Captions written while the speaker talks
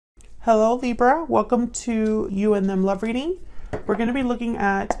Hello Libra, welcome to You and Them Love Reading. We're going to be looking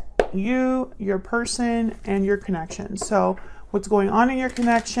at you, your person, and your connection. So what's going on in your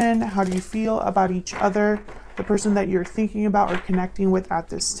connection? How do you feel about each other, the person that you're thinking about or connecting with at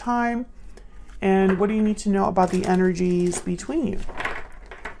this time? And what do you need to know about the energies between you?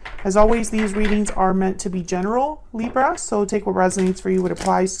 As always, these readings are meant to be general, Libra, so take what resonates for you, what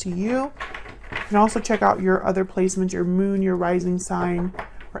applies to you. You can also check out your other placements, your moon, your rising sign,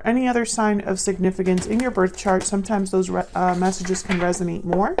 or any other sign of significance in your birth chart. Sometimes those messages can resonate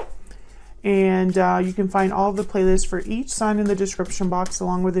more. And you can find all of the playlists for each sign in the description box,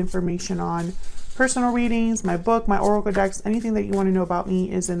 along with information on personal readings, my book, my oracle decks. Anything that you want to know about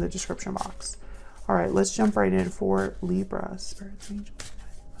me is in the description box. All right, let's jump right in for Libra. Spirits, angels.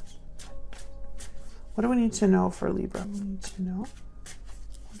 What do we need to know for Libra? We need to know.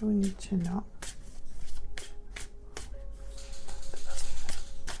 What do we need to know?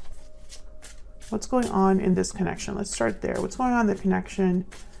 What's going on in this connection? Let's start there. What's going on in the connection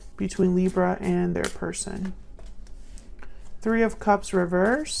between Libra and their person? Three of Cups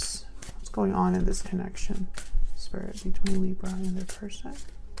reverse. What's going on in this connection, Spirit, between Libra and their person?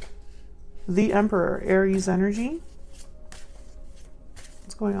 The Emperor, Aries energy.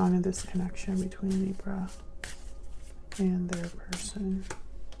 What's going on in this connection between Libra and their person?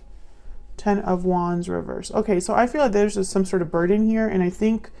 10 of Wands reverse. Okay, so I feel like there's some sort of burden here, and I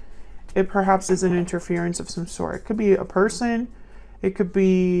think it perhaps is an interference of some sort. It could be a person. It could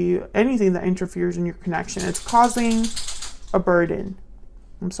be anything that interferes in your connection. It's causing a burden.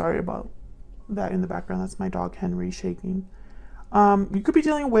 I'm sorry about that in the background. That's my dog Henry shaking. You could be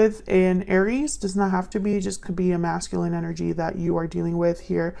dealing with an Aries. Does not have to be. It just could be a masculine energy that you are dealing with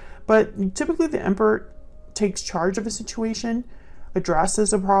here. But typically the Emperor takes charge of a situation,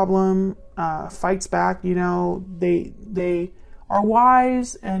 addresses a problem, fights back. You know, they are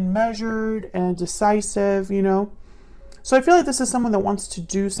wise and measured and decisive, you know. So I feel like this is someone that wants to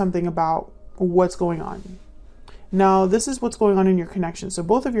do something about what's going on. Now, this is what's going on in your connection. So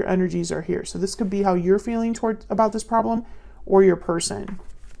both of your energies are here. So this could be how you're feeling about this problem or your person.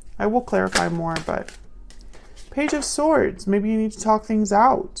 I will clarify more, but Page of Swords. Maybe you need to talk things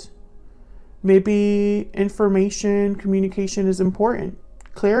out. Maybe information, communication is important.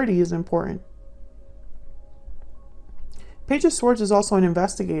 Clarity is important. Page of Swords is also an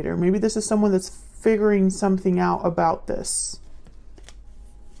investigator. Maybe this is someone that's figuring something out about this.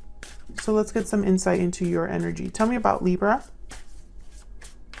 So let's get some insight into your energy. Tell me about Libra.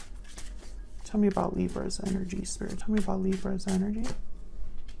 Tell me about Libra's energy, Spirit. Tell me about Libra's energy.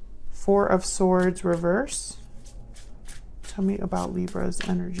 Four of Swords reverse. Tell me about Libra's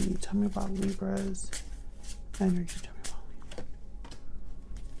energy. Tell me about Libra's energy. Tell me about Libra.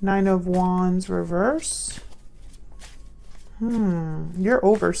 Nine of Wands reverse. You're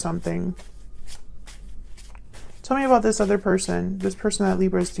over something. Tell me about this other person, this person that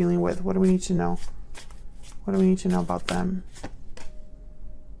Libra is dealing with. What do we need to know? What do we need to know about them?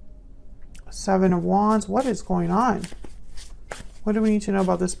 Seven of Wands. What is going on? What do we need to know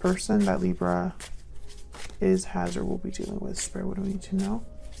about this person that Libra has or will be dealing with? Spirit, what do we need to know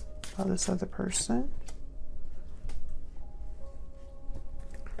about this other person?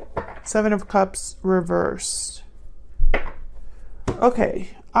 Seven of Cups reversed. Okay,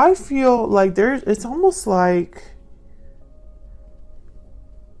 I feel like it's almost like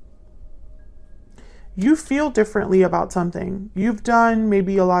you feel differently about something. You've done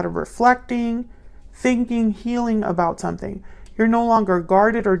maybe a lot of reflecting, thinking, healing about something. You're no longer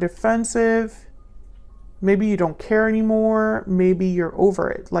guarded or defensive. Maybe you don't care anymore. Maybe you're over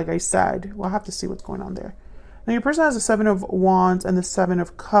it, like I said. We'll have to see what's going on there. Now, your person has the Seven of Wands and the Seven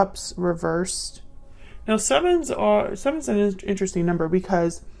of Cups reversed. Now, seven's an interesting number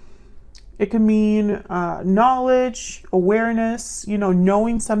because it can mean knowledge, awareness, you know,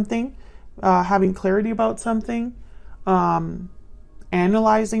 knowing something, having clarity about something,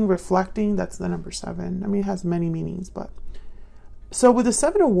 analyzing, reflecting. That's the number 7. I mean, it has many meanings, but. So with the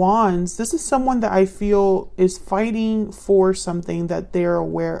Seven of Wands, this is someone that I feel is fighting for something that they're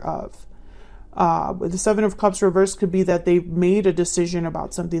aware of. With the Seven of Cups reversed could be that they've made a decision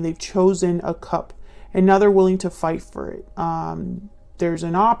about something. They've chosen a cup. And now they're willing to fight for it. There's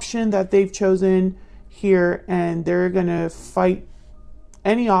an option that they've chosen here, and they're going to fight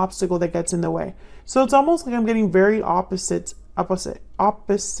any obstacle that gets in the way. So it's almost like I'm getting very opposite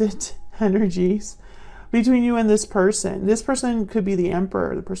energies between you and this person. This person could be the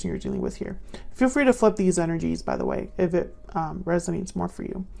Emperor, the person you're dealing with here. Feel free to flip these energies, by the way, if it resonates more for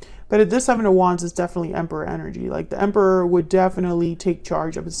you. But this Seven of Wands is definitely Emperor energy. Like the Emperor would definitely take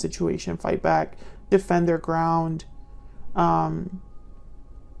charge of a situation, fight back, defend their ground.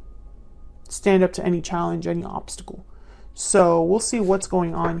 stand up to any challenge, any obstacle. So we'll see what's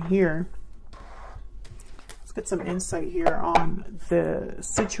going on here. Let's get some insight here on the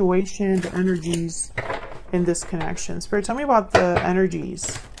situation, the energies in this connection. Spirit, tell me about the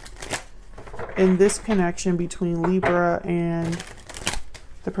energies in this connection between Libra and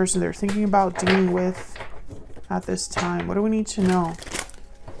the person they're thinking about dealing with at this time. What do we need to know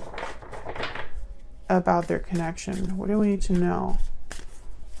about their connection? What do we need to know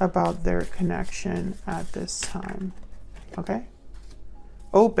about their connection at this time? Okay.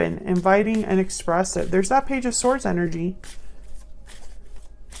 Open, inviting, and expressive. There's that Page of Swords energy.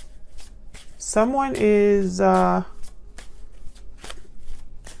 Someone is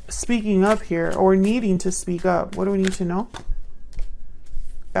speaking up here, or needing to speak up. What do we need to know?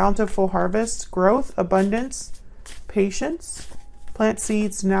 Bountiful harvest, growth, abundance, patience. Plant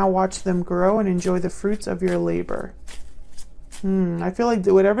seeds, now watch them grow and enjoy the fruits of your labor. I feel like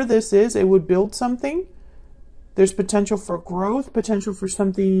whatever this is, it would build something. There's potential for growth, potential for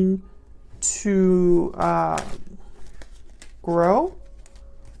something to grow.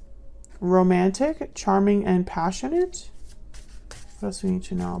 Romantic, charming, and passionate. What else do we need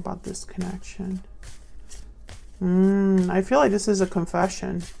to know about this connection? I feel like this is a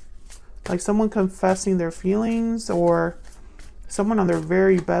confession. Like someone confessing their feelings, or someone on their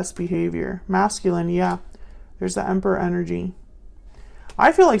very best behavior. Masculine, yeah. There's the Emperor energy.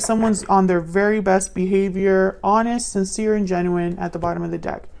 I feel like someone's on their very best behavior, honest, sincere, and genuine at the bottom of the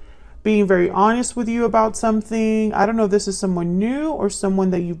deck. Being very honest with you about something. I don't know if this is someone new or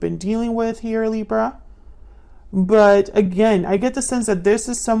someone that you've been dealing with here, Libra. But again, I get the sense that this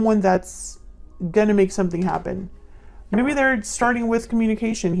is someone that's going to make something happen. Maybe they're starting with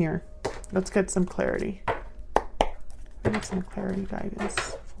communication here. Let's get some clarity. Get some clarity,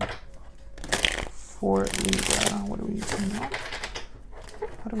 guidance for Libra. What do we need to know?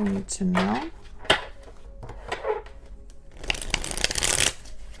 What do we need to know?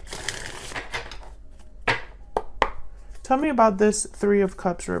 Tell me about this Three of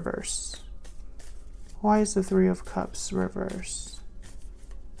Cups reverse. Why is the Three of Cups reverse?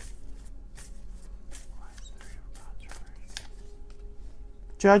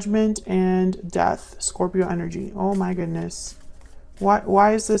 Judgment and death. Scorpio energy. Oh my goodness.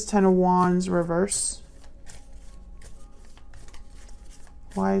 Why is this Ten of Wands reverse?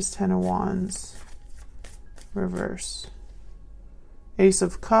 Why is Ten of Wands reverse? Ace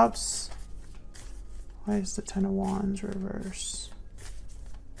of Cups. Why is the Ten of Wands reverse?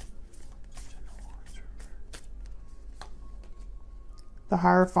 The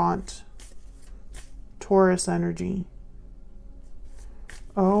Hierophant. Taurus energy.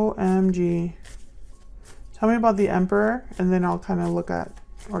 OMG. Tell me about the Emperor, and then I'll kind of look at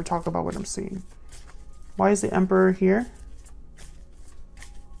or talk about what I'm seeing. Why is the Emperor here?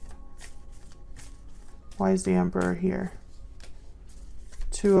 Why is the Emperor here?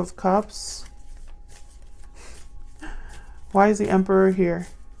 Two of Cups. Why is the Emperor here?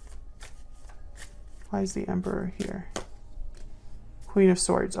 Why is the Emperor here? Queen of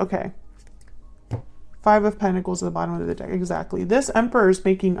Swords. Okay. Five of Pentacles at the bottom of the deck. Exactly. This Emperor is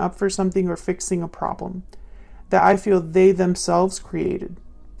making up for something or fixing a problem that I feel they themselves created.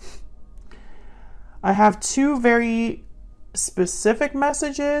 I have two very specific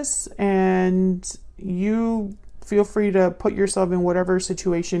messages, and you feel free to put yourself in whatever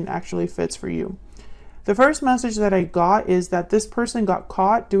situation actually fits for you. The first message that I got is that this person got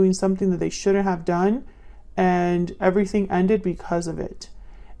caught doing something that they shouldn't have done, and everything ended because of it.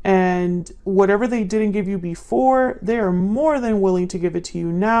 And whatever they didn't give you before, they are more than willing to give it to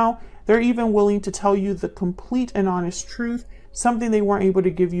you now. They're even willing to tell you the complete and honest truth, something they weren't able to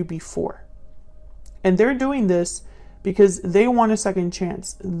give you before. And they're doing this because they want a second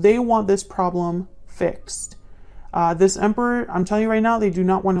chance. They want this problem fixed. This Emperor, I'm telling you right now, they do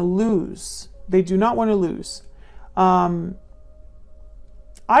not want to lose. They do not want to lose. I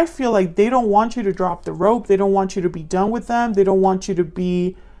feel like they don't want you to drop the rope. They don't want you to be done with them. They don't want you to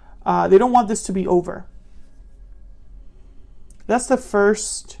be, they don't want this to be over. That's the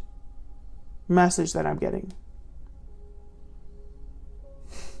first message that I'm getting.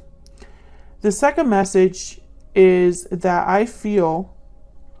 The second message is that I feel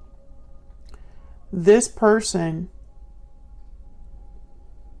this person,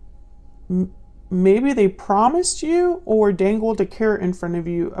 maybe they promised you or dangled a carrot in front of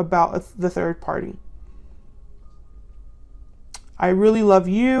you about the third party. I really love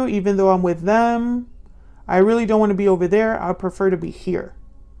you, even though I'm with them. I really don't want to be over there. I prefer to be here.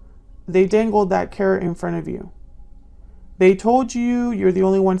 They dangled that carrot in front of you. They told you you're the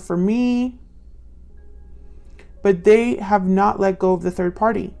only one for me, but they have not let go of the third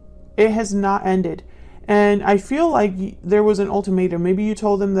party. It has not ended. And I feel like there was an ultimatum. Maybe you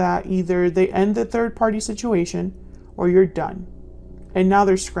told them that either they end the third party situation or you're done. And now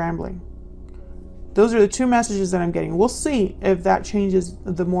they're scrambling. Those are the two messages that I'm getting. We'll see if that changes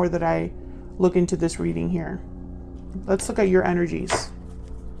the more that I look into this reading here. Let's look at your energies.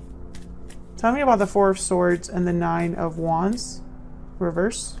 Tell me about the Four of Swords and the Nine of Wands.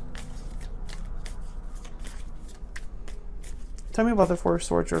 Reverse. Tell me about the Four of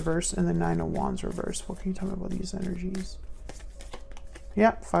Swords reverse and the Nine of Wands reverse. What can you tell me about these energies?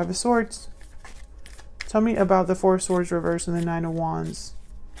 Yeah, Five of Swords. Tell me about the Four of Swords reverse and the Nine of Wands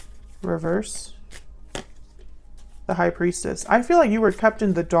reverse. The High Priestess. I feel like you were kept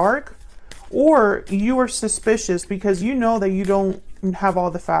in the dark, or you were suspicious because you know that you don't have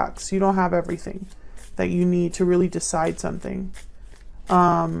all the facts. You don't have everything that you need to really decide something.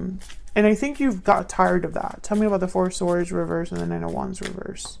 And I think you've got tired of that. Tell me about the Four of Swords reverse and the Nine of Wands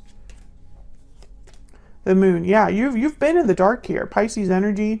reverse. The Moon. Yeah, you've been in the dark here. Pisces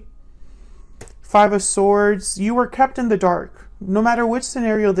energy. Five of Swords. You were kept in the dark. No matter which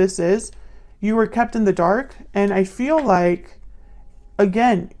scenario this is, you were kept in the dark. And I feel like,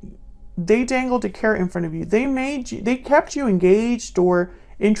 again, they dangled a carrot in front of you. They kept you engaged or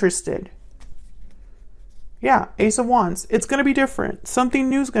interested. Yeah, Ace of Wands. It's going to be different. Something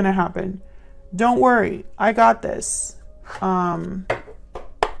new is going to happen. Don't worry. I got this.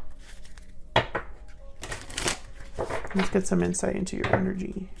 Let's get some insight into your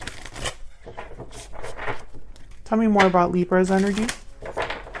energy. Tell me more about Libra's energy.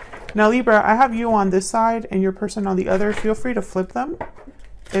 Now, Libra, I have you on this side and your person on the other. Feel free to flip them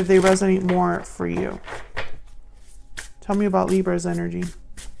if they resonate more for you. Tell me about Libra's energy.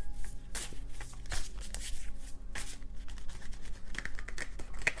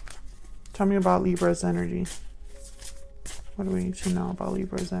 Tell me about Libra's energy. What do we need to know about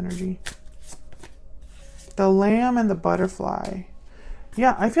Libra's energy? The Lamb and the Butterfly.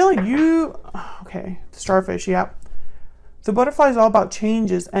 Yeah, I feel like you... Okay, Starfish, yep. The Butterfly is all about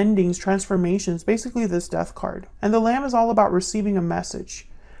changes, endings, transformations. Basically this Death card. And the Lamb is all about receiving a message.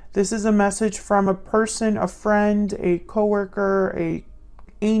 This is a message from a person, a friend, a coworker, a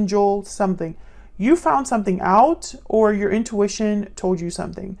angel, something. You found something out, or your intuition told you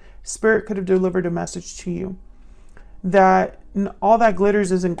something. Spirit could have delivered a message to you that all that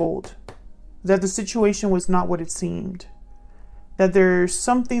glitters isn't gold, that the situation was not what it seemed, that there's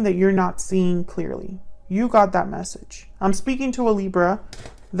something that you're not seeing clearly. You got that message. I'm speaking to a Libra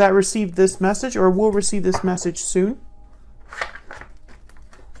that received this message or will receive this message soon.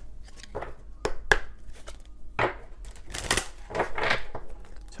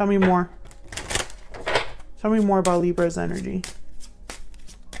 Tell me more. Tell me more about Libra's energy.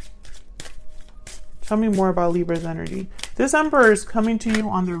 Tell me more about Libra's energy. This Emperor is coming to you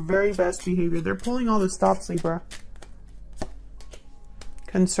on their very best behavior. They're pulling all the stops, Libra.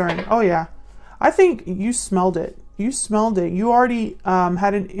 Concern. Oh, yeah. I think you smelled it. You smelled it. You already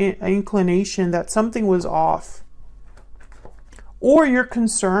had an inclination that something was off. Or you're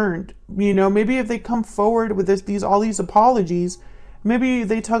concerned. You know, maybe if they come forward with all these apologies, maybe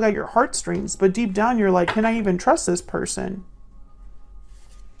they tug at your heartstrings. But deep down, you're like, can I even trust this person?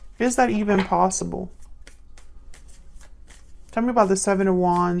 Is that even possible? Tell me about the Seven of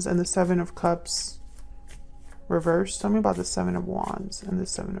Wands and the Seven of Cups reverse. Tell me about the Seven of Wands and the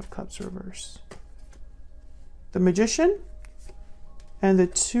Seven of Cups reverse. The Magician and the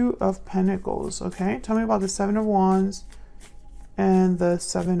Two of Pentacles. Okay, tell me about the Seven of Wands and the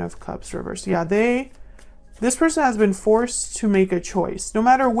Seven of Cups reverse. Yeah, this person has been forced to make a choice. No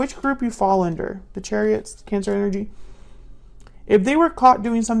matter which group you fall under, the Chariots, Cancer energy, if they were caught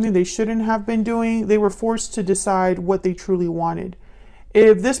doing something they shouldn't have been doing, they were forced to decide what they truly wanted.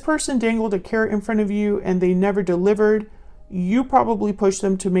 If this person dangled a carrot in front of you and they never delivered, you probably pushed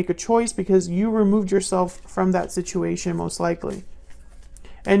them to make a choice because you removed yourself from that situation, most likely.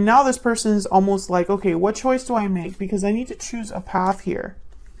 And now this person is almost like, okay, what choice do I make? Because I need to choose a path here.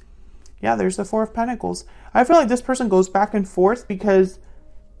 Yeah, there's the Four of Pentacles. I feel like this person goes back and forth because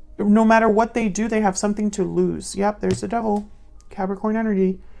no matter what they do, they have something to lose. Yep, there's the Devil. Capricorn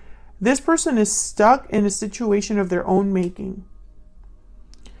energy. This person is stuck in a situation of their own making.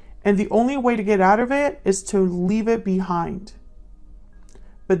 And the only way to get out of it is to leave it behind.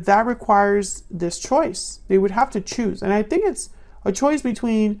 But that requires this choice. They would have to choose. And I think it's a choice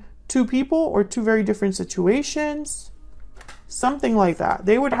between two people or two very different situations. Something like that.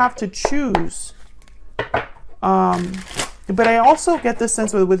 They would have to choose. But I also get this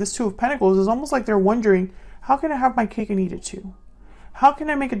sense with this Two of Pentacles, it's almost like they're wondering, how can I have my cake and eat it too? How can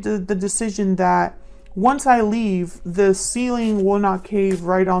I make the decision that once I leave, the ceiling will not cave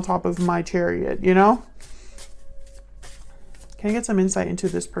right on top of my chariot, you know? Can I get some insight into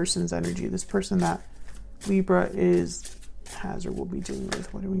this person's energy? This person that Libra has or will be dealing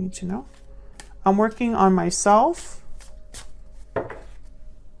with. What do we need to know? I'm working on myself.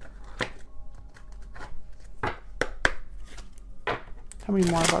 Tell me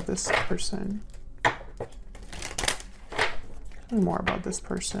more about this person. Tell me more about this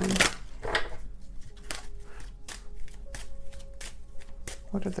person.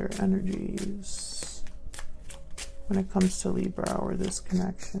 What are their energies when it comes to Libra or this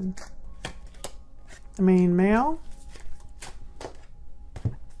connection? The main male.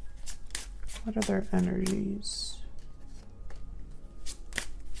 What are their energies?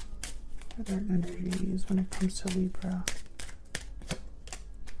 What are their energies when it comes to Libra?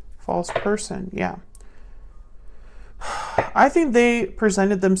 False person, yeah. I think they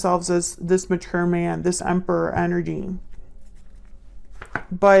presented themselves as this mature man, this emperor energy.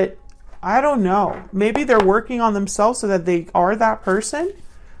 But I don't know. Maybe they're working on themselves so that they are that person,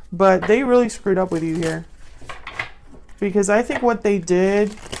 but they really screwed up with you here. Because I think what they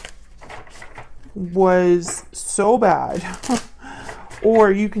did was so bad.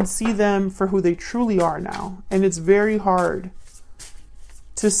 Or you can see them for who they truly are now. And it's very hard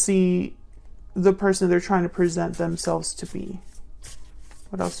to see the person they're trying to present themselves to be.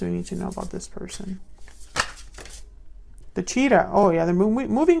 What else do we need to know about this person? The cheetah. Oh yeah, they're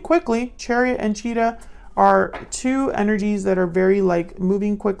moving quickly. Chariot and cheetah are two energies that are very like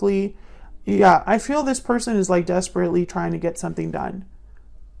moving quickly. Yeah, I feel this person is like desperately trying to get something done.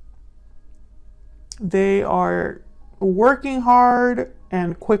 They are working hard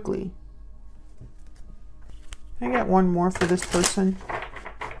and quickly. Can I get one more for this person?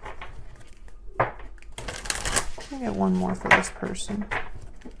 Can I get one more for this person?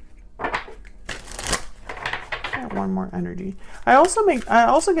 One more energy. I also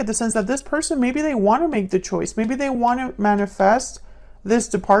get the sense that this person, maybe they want to make the choice. Maybe they want to manifest this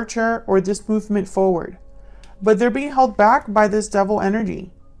departure or this movement forward. But they're being held back by this devil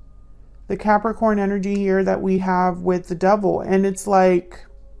energy. The Capricorn energy here that we have with the devil. And it's like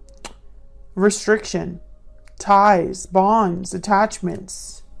restriction, ties, bonds,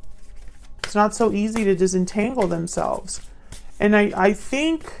 attachments. It's not so easy to disentangle themselves. And I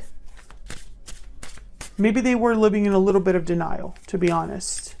think maybe they were living in a little bit of denial, to be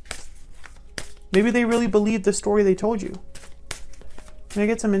honest. Maybe they really believed the story they told you. Can I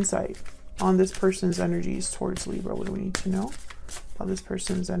get some insight on this person's energies towards Libra? What do we need to know about this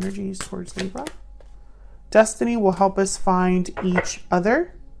person's energies towards Libra? Destiny will help us find each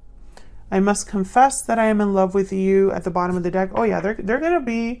other. I must confess that I am in love with you at the bottom of the deck. Oh yeah, they're going to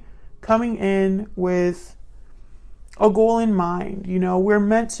be coming in with a goal in mind. You know, we're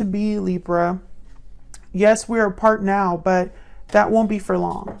meant to be, Libra. Yes, we're apart now, but that won't be for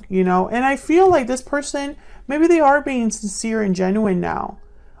long, you know? And I feel like this person, maybe they are being sincere and genuine now,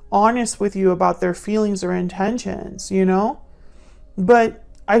 honest with you about their feelings or intentions, you know? But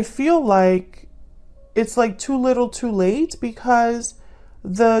I feel like it's like too little too late because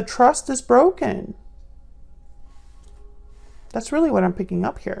the trust is broken. That's really what I'm picking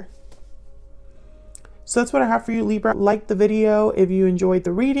up here. So that's what I have for you, Libra. Like the video if you enjoyed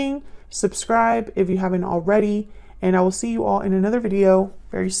the reading. Subscribe if you haven't already, and I will see you all in another video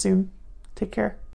very soon. Take care.